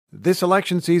This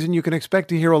election season, you can expect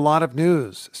to hear a lot of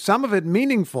news, some of it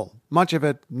meaningful, much of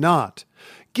it not.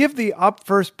 Give the Up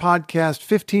First podcast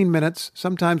 15 minutes,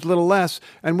 sometimes a little less,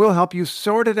 and we'll help you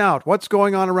sort it out, what's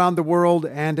going on around the world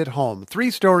and at home.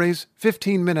 3 stories,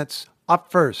 15 minutes,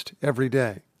 Up First every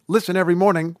day. Listen every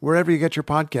morning wherever you get your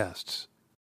podcasts.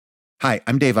 Hi,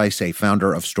 I'm Dave Isay,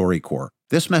 founder of StoryCorps.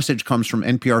 This message comes from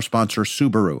NPR sponsor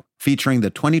Subaru, featuring the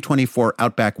 2024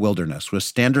 Outback Wilderness with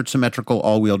standard symmetrical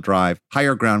all-wheel drive,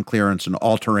 higher ground clearance, and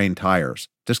all-terrain tires.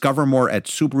 Discover more at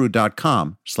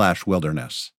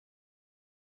Subaru.com/wilderness.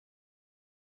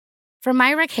 For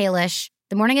Myra Kalish,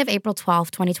 the morning of April 12,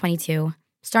 2022,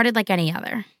 started like any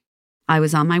other. I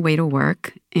was on my way to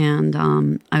work, and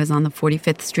I was on the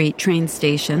 45th Street train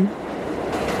station.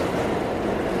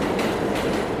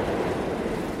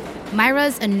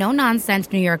 Myra's a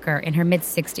no-nonsense New Yorker in her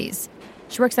mid-60s.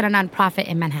 She works at a nonprofit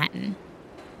in Manhattan.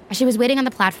 As she was waiting on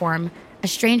the platform, a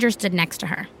stranger stood next to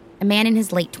her, a man in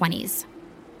his late 20s.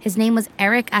 His name was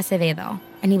Eric Acevedo,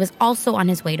 and he was also on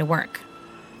his way to work.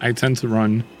 I tend to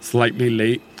run slightly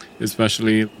late,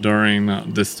 especially during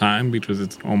this time because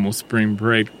it's almost spring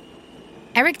break.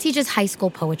 Eric teaches high school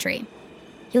poetry.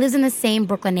 He lives in the same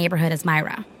Brooklyn neighborhood as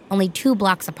Myra, only 2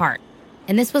 blocks apart,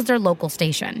 and this was their local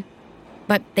station.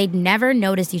 But they'd never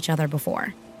noticed each other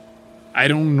before. I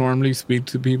don't normally speak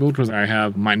to people because I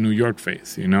have my New York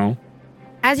face, you know?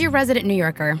 As your resident New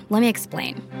Yorker, let me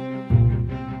explain.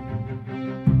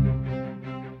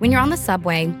 When you're on the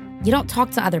subway, you don't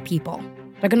talk to other people.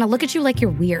 They're gonna look at you like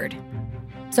you're weird.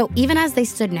 So even as they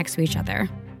stood next to each other,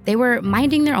 they were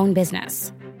minding their own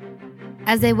business.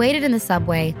 As they waited in the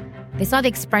subway, they saw the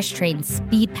express train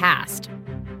speed past.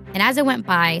 And as it went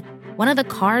by, one of the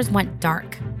cars went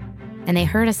dark. And they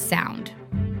heard a sound.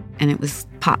 And it was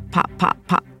pop, pop, pop,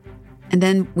 pop. And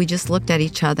then we just looked at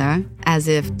each other as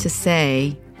if to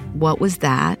say, what was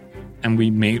that? And we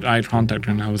made eye contact,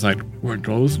 and I was like, were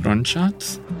those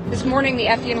gunshots? This morning, the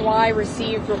FDNY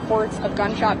received reports of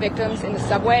gunshot victims in the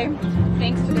subway.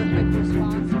 Thanks to their quick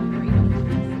response.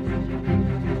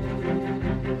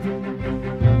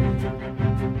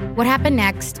 What happened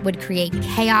next would create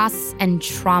chaos and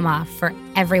trauma for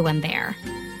everyone there.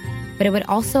 But it would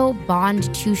also bond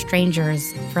 2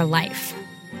 strangers for life.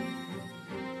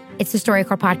 It's the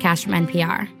StoryCorps podcast from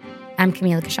NPR. I'm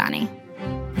Camila Kashani.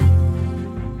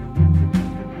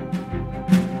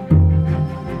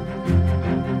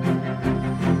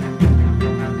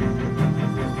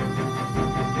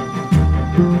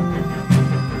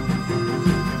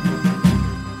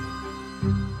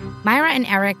 Myra and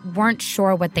Eric weren't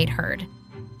sure what they'd heard,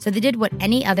 so they did what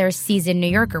any other seasoned New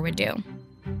Yorker would do.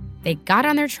 They got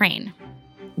on their train.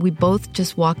 We both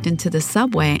just walked into the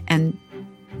subway, and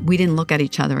we didn't look at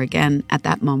each other again at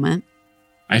that moment.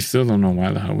 I still don't know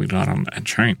why the hell we got on that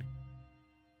train.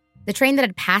 The train that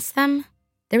had passed them,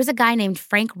 there was a guy named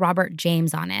Frank Robert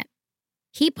James on it.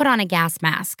 He put on a gas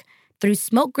mask, threw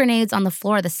smoke grenades on the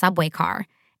floor of the subway car,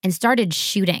 and started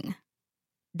shooting.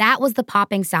 That was the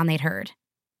popping sound they'd heard.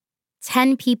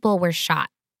 10 people were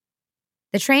shot.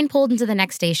 The train pulled into the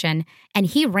next station, and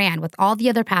he ran with all the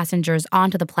other passengers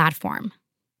onto the platform.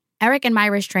 Eric and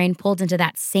Myra's train pulled into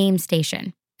that same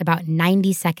station about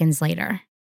 90 seconds later.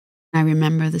 I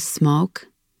remember the smoke,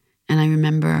 and I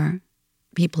remember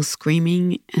people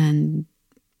screaming and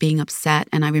being upset,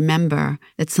 and I remember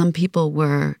that some people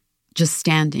were just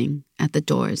standing at the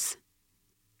doors.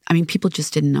 I mean, people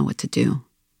just didn't know what to do.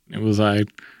 It was like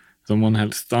someone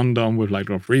had stunned them with like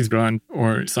a freeze gun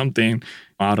or something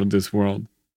out of this world.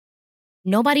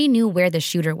 Nobody knew where the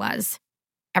shooter was.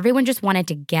 Everyone just wanted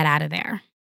to get out of there.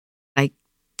 I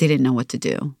didn't know what to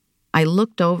do. I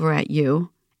looked over at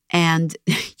you, and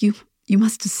you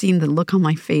must have seen the look on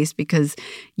my face because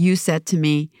you said to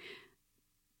me,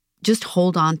 just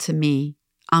hold on to me.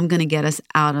 I'm going to get us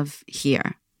out of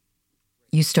here.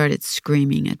 You started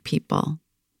screaming at people.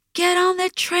 Get on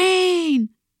the train!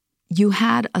 You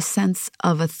had a sense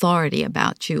of authority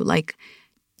about you. Like,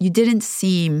 you didn't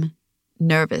seem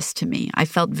nervous to me. I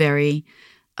felt very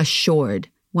assured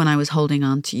when I was holding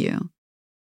on to you.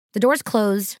 The doors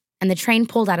closed, and the train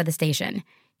pulled out of the station,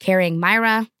 carrying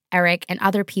Myra, Eric, and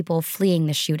other people fleeing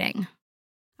the shooting.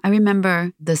 I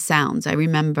remember the sounds. I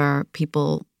remember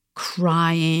people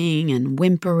crying and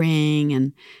whimpering,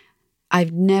 and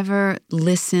I've never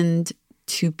listened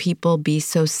to people be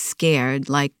so scared,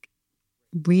 like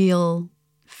real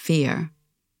fear.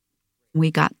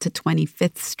 We got to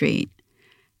 25th Street,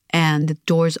 and the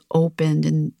doors opened,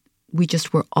 and we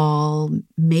just were all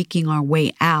making our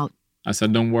way out. I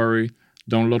said, don't worry,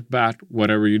 don't look back,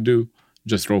 whatever you do,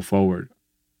 just go forward.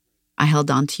 I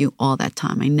held on to you all that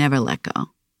time. I never let go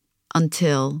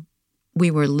until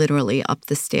we were literally up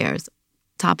the stairs.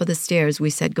 Top of the stairs, we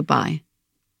said goodbye.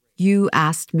 You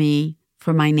asked me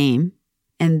for my name,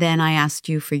 and then I asked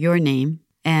you for your name.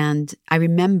 And I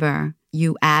remember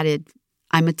you added,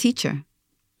 I'm a teacher.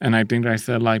 And I think I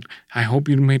said, like, I hope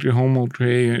you made it home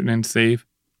okay and safe.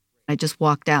 I just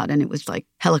walked out, and it was like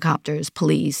helicopters,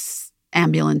 police,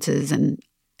 ambulances, and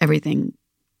everything.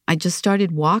 I just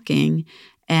started walking,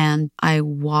 and I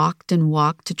walked and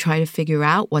walked to try to figure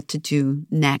out what to do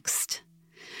next.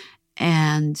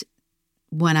 And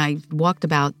when I walked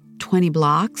about 20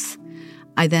 blocks,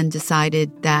 I then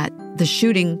decided that the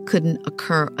shooting couldn't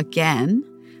occur again.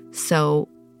 So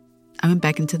I went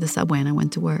back into the subway and I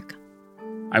went to work.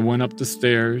 I went up the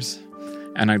stairs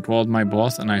and I called my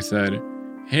boss and I said,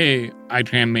 hey, I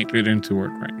can't make it into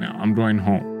work right now. I'm going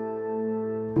home.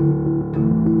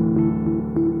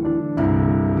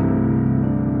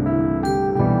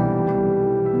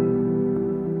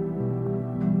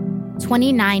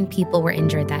 "29 people were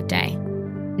injured that day,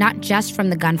 not just from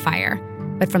the gunfire,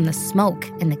 but from the smoke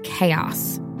and the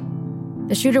chaos.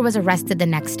 The shooter was arrested the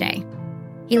next day.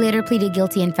 He later pleaded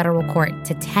guilty in federal court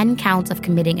to 10 counts of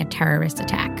committing a terrorist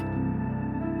attack.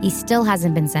 He still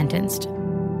hasn't been sentenced.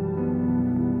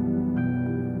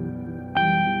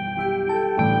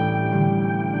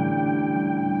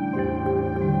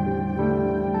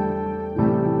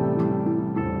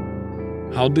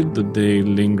 How did the day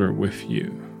linger with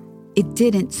you? It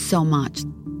didn't so much.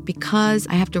 Because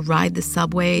I have to ride the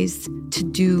subways to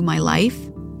do my life,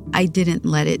 I didn't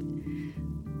let it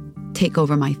take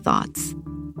over my thoughts.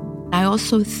 I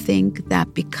also think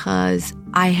that because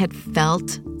I had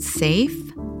felt safe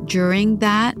during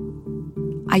that,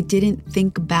 I didn't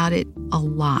think about it a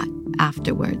lot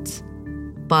afterwards.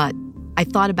 But I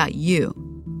thought about you.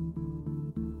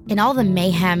 In all the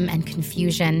mayhem and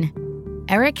confusion,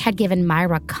 Eric had given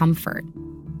Myra comfort.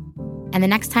 And the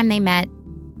next time they met,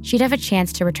 she'd have a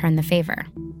chance to return the favor.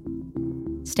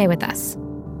 Stay with us.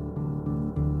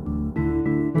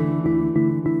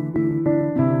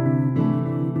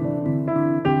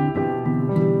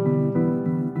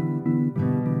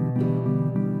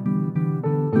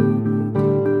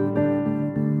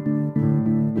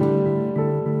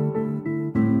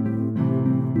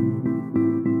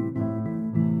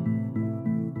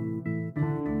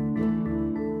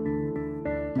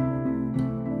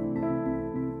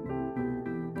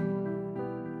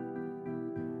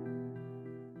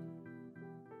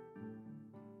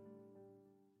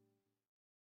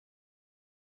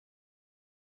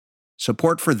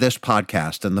 Support for this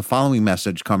podcast and the following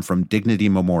message come from Dignity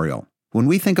Memorial. When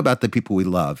we think about the people we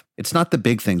love, it's not the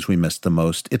big things we miss the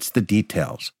most, it's the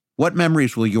details. What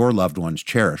memories will your loved ones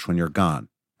cherish when you're gone?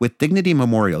 With Dignity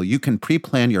Memorial, you can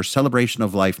pre-plan your celebration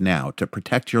of life now to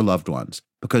protect your loved ones,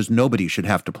 because nobody should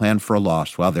have to plan for a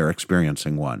loss while they're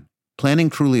experiencing one.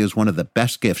 Planning truly is one of the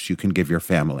best gifts you can give your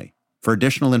family. For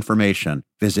additional information,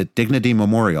 visit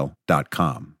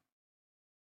dignitymemorial.com.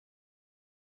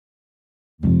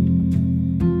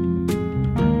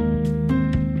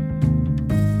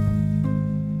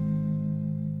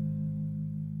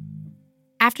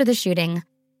 After the shooting,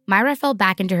 Myra fell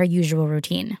back into her usual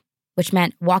routine, which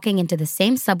meant walking into the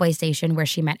same subway station where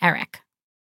she met Eric.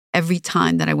 Every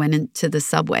time that I went into the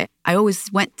subway, I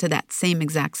always went to that same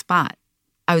exact spot.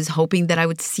 I was hoping that I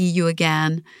would see you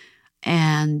again,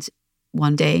 and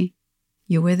one day,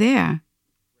 you were there.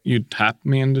 You tapped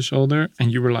me on the shoulder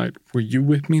and you were like, were you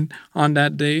with me on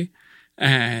that day?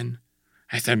 And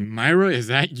I said, Myra, is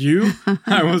that you?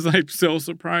 I was like so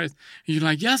surprised. You're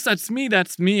like, yes, that's me.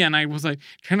 And I was like,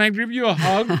 can I give you a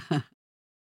hug?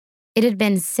 It had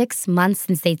been 6 months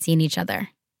since they'd seen each other.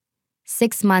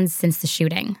 6 months since the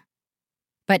shooting.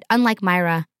 But unlike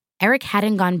Myra, Eric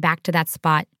hadn't gone back to that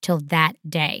spot till that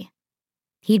day.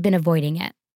 He'd been avoiding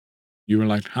it. You were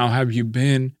like, how have you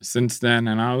been since then?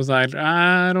 And I was like,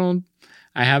 I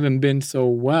haven't been so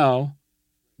well.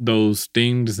 Those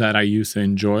things that I used to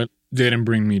enjoy didn't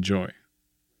bring me joy.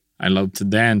 I love to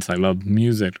dance. I love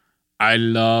music. I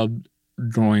loved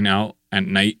going out at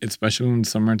night, especially in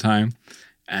summertime.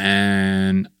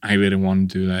 And I didn't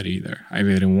want to do that either. I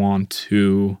didn't want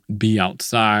to be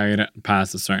outside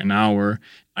past a certain hour.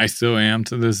 I still am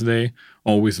to this day,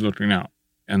 always looking out.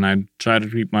 And I try to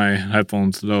keep my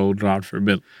headphones low, God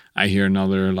forbid. I hear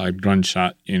another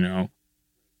gunshot,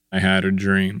 I had a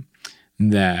dream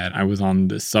that I was on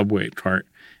this subway cart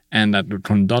and that the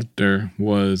conductor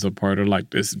was a part of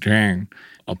this gang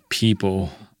of people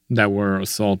that were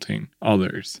assaulting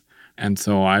others. And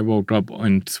so I woke up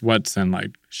in sweats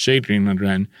and shaking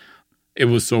again. It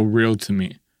was so real to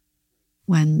me.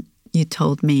 When you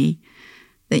told me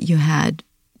that you had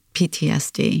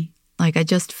PTSD, I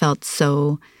just felt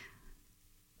so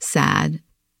sad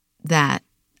that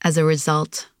as a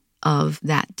result of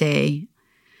that day,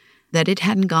 that it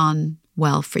hadn't gone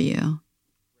well for you.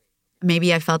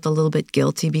 Maybe I felt a little bit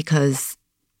guilty because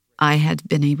I had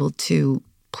been able to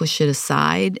push it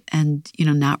aside and,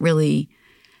 not really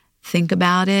think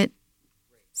about it.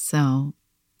 So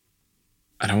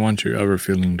I don't want you ever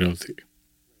feeling guilty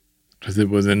because it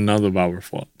was none of our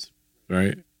faults,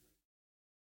 right?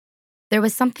 There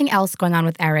was something else going on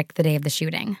with Eric the day of the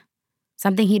shooting,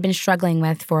 something he'd been struggling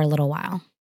with for a little while.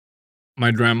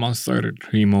 My grandma started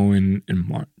chemo in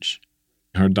March.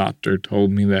 Her doctor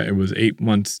told me that it was 8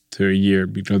 months to a year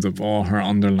because of all her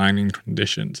underlying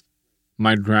conditions.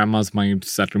 My grandma's my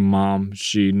second mom.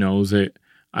 She knows it.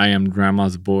 I am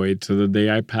grandma's boy to the day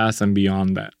I pass and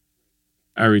beyond that.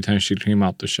 Every time she came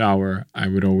out the shower, I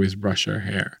would always brush her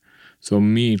hair. So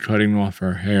me cutting off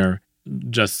her hair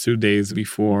just 2 days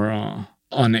before,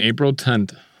 on April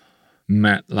 10th,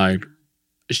 meant like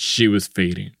she was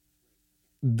fading.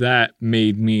 That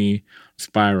made me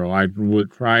spiral. I would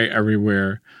cry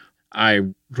everywhere. I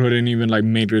couldn't even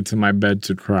make it to my bed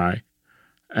to cry.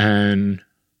 And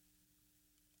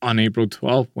on April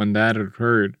 12th, when that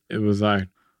occurred, it was like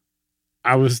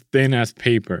I was thin as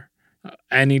paper.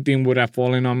 Anything would have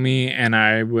fallen on me and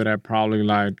I would have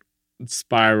probably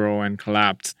spiral and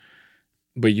collapsed.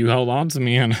 But you held on to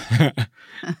me and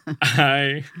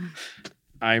I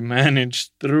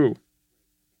managed through.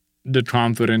 The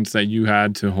confidence that you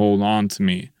had to hold on to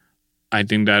me, I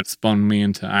think that spun me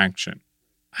into action.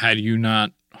 Had you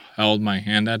not held my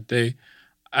hand that day,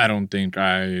 I don't think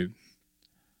I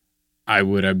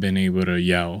would have been able to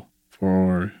yell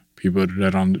for people to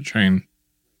get on the train.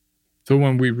 So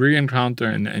when we re-encounter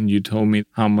and you told me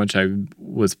how much I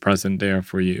was present there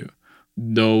for you,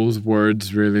 those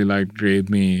words really gave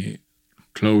me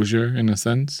closure in a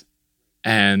sense.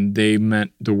 And they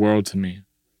meant the world to me.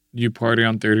 You party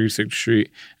on 36th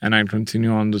Street and I continue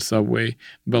on the subway.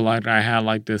 But I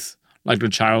had this, a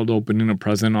child opening a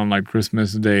present on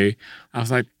Christmas Day. I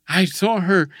was like, I saw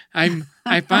her.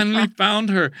 I finally found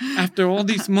her after all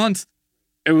these months.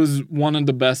 It was one of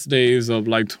the best days of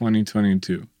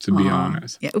 2022, to be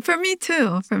honest. Yeah, for me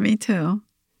too.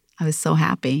 I was so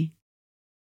happy.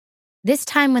 This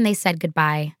time when they said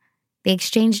goodbye, they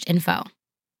exchanged info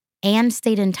and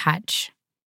stayed in touch.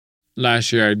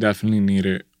 Last year, I definitely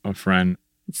needed a friend.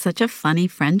 It's such a funny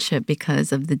friendship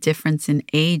because of the difference in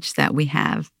age that we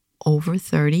have, over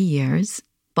 30 years.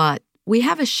 But we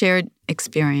have a shared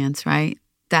experience, right?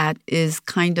 That is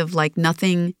kind of like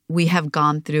nothing we have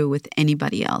gone through with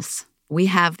anybody else. We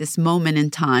have this moment in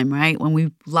time, right? When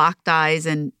we locked eyes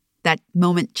and that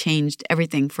moment changed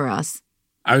everything for us.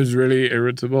 I was really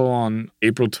irritable on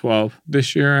April 12th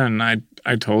this year, and I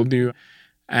told you,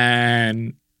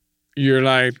 and you're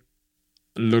like,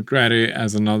 look at it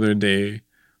as another day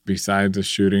besides the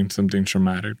shooting, something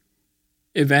traumatic.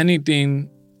 If anything,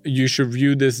 you should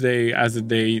view this day as a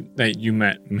day that you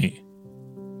met me.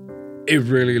 It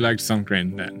really sunk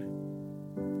in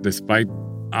then. Despite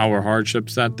our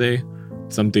hardships that day,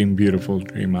 something beautiful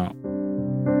came out.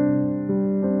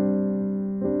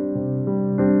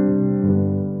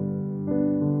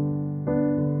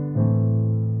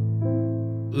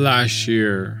 Last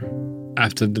year,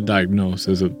 after the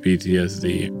diagnosis of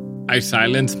PTSD, I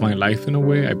silenced my life in a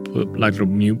way. I put a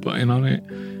mute button on it.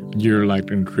 You're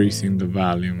increasing the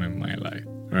volume in my life,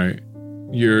 right?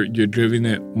 You're giving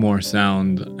it more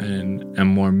sound and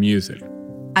more music.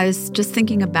 I was just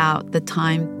thinking about the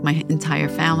time my entire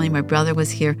family, my brother was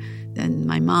here, and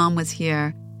my mom was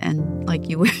here, and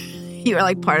you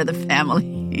were part of the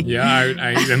family. Yeah,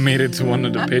 I even made it to one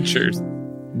of the pictures.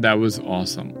 That was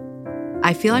awesome.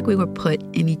 I feel like we were put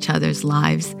in each other's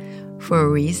lives for a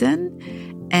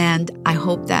reason, and I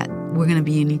hope that we're going to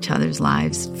be in each other's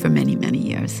lives for many, many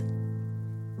years.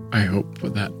 I hope for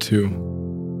that too.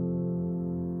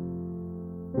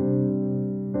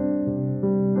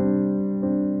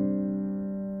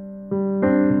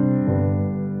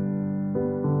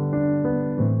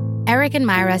 Eric and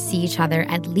Myra see each other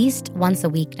at least once a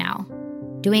week now,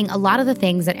 doing a lot of the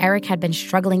things that Eric had been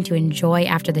struggling to enjoy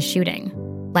after the shooting,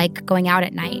 like going out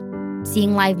at night,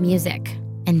 seeing live music,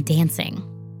 and dancing.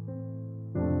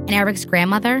 And Eric's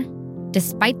grandmother,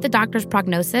 despite the doctor's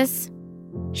prognosis,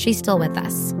 she's still with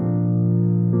us.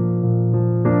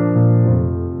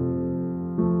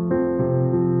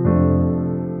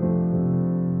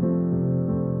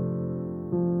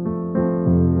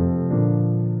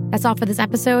 That's all for this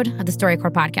episode of the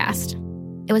StoryCorps podcast.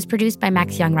 It was produced by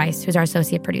Max Youngrice, who's our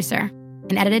associate producer,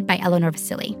 and edited by Eleanor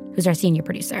Vasili, who's our senior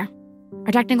producer.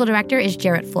 Our technical director is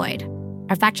Jarrett Floyd.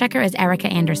 Our fact checker is Erica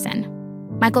Anderson.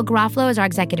 Michael Garofalo is our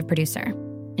executive producer.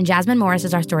 And and Jasmine Morris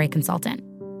is our story consultant.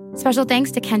 Special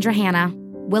thanks to Kendra Hanna,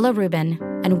 Willa Rubin,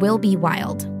 and Will B.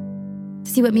 Wild.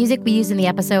 To see what music we used in the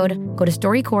episode, go to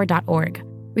storycorps.org,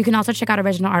 where you can also check out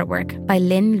original artwork by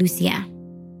Lynn Lucien.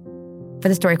 For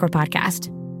the StoryCorps podcast,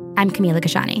 I'm Camila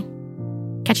Gashani.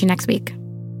 Catch you next week.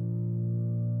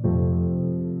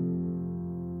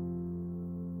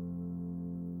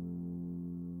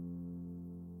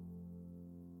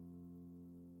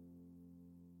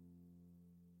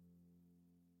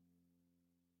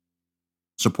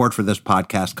 Support for this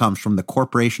podcast comes from the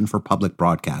Corporation for Public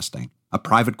Broadcasting, a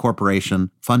private corporation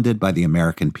funded by the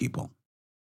American people.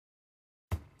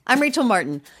 I'm Rachel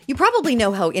Martin. You probably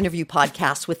know how interview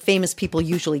podcasts with famous people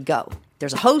usually go.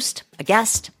 There's a host, a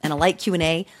guest, and a light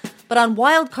Q&A. But on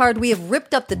Wildcard, we have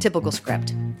ripped up the typical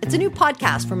script. It's a new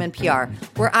podcast from NPR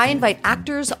where I invite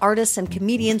actors, artists, and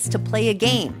comedians to play a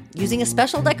game using a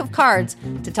special deck of cards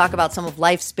to talk about some of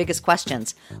life's biggest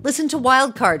questions. Listen to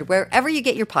Wildcard wherever you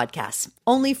get your podcasts,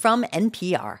 only from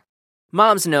NPR.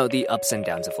 Moms know the ups and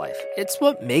downs of life. It's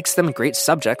what makes them great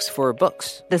subjects for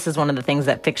books. This is one of the things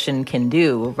that fiction can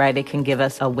do, right? It can give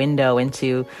us a window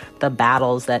into the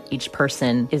battles that each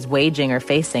person is waging or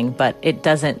facing, but it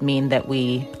doesn't mean that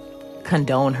we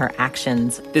condone her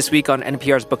actions. This week on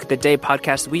NPR's Book of the Day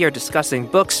podcast, we are discussing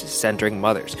books centering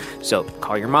mothers. So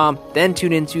call your mom, then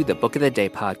tune into the Book of the Day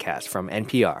podcast from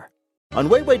NPR. On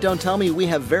Wait, Wait, Don't Tell Me, we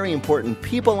have very important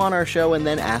people on our show and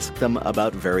then ask them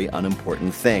about very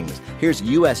unimportant things. Here's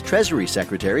U.S. Treasury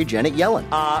Secretary Janet Yellen.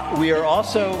 We are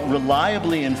also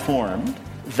reliably informed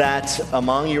that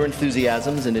among your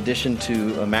enthusiasms, in addition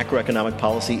to macroeconomic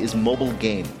policy, is mobile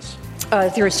games.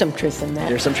 There is some truth in that.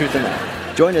 There's some truth in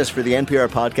that. Join us for the NPR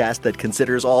podcast that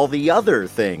considers all the other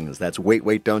things. That's Wait,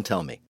 Wait, Don't Tell Me.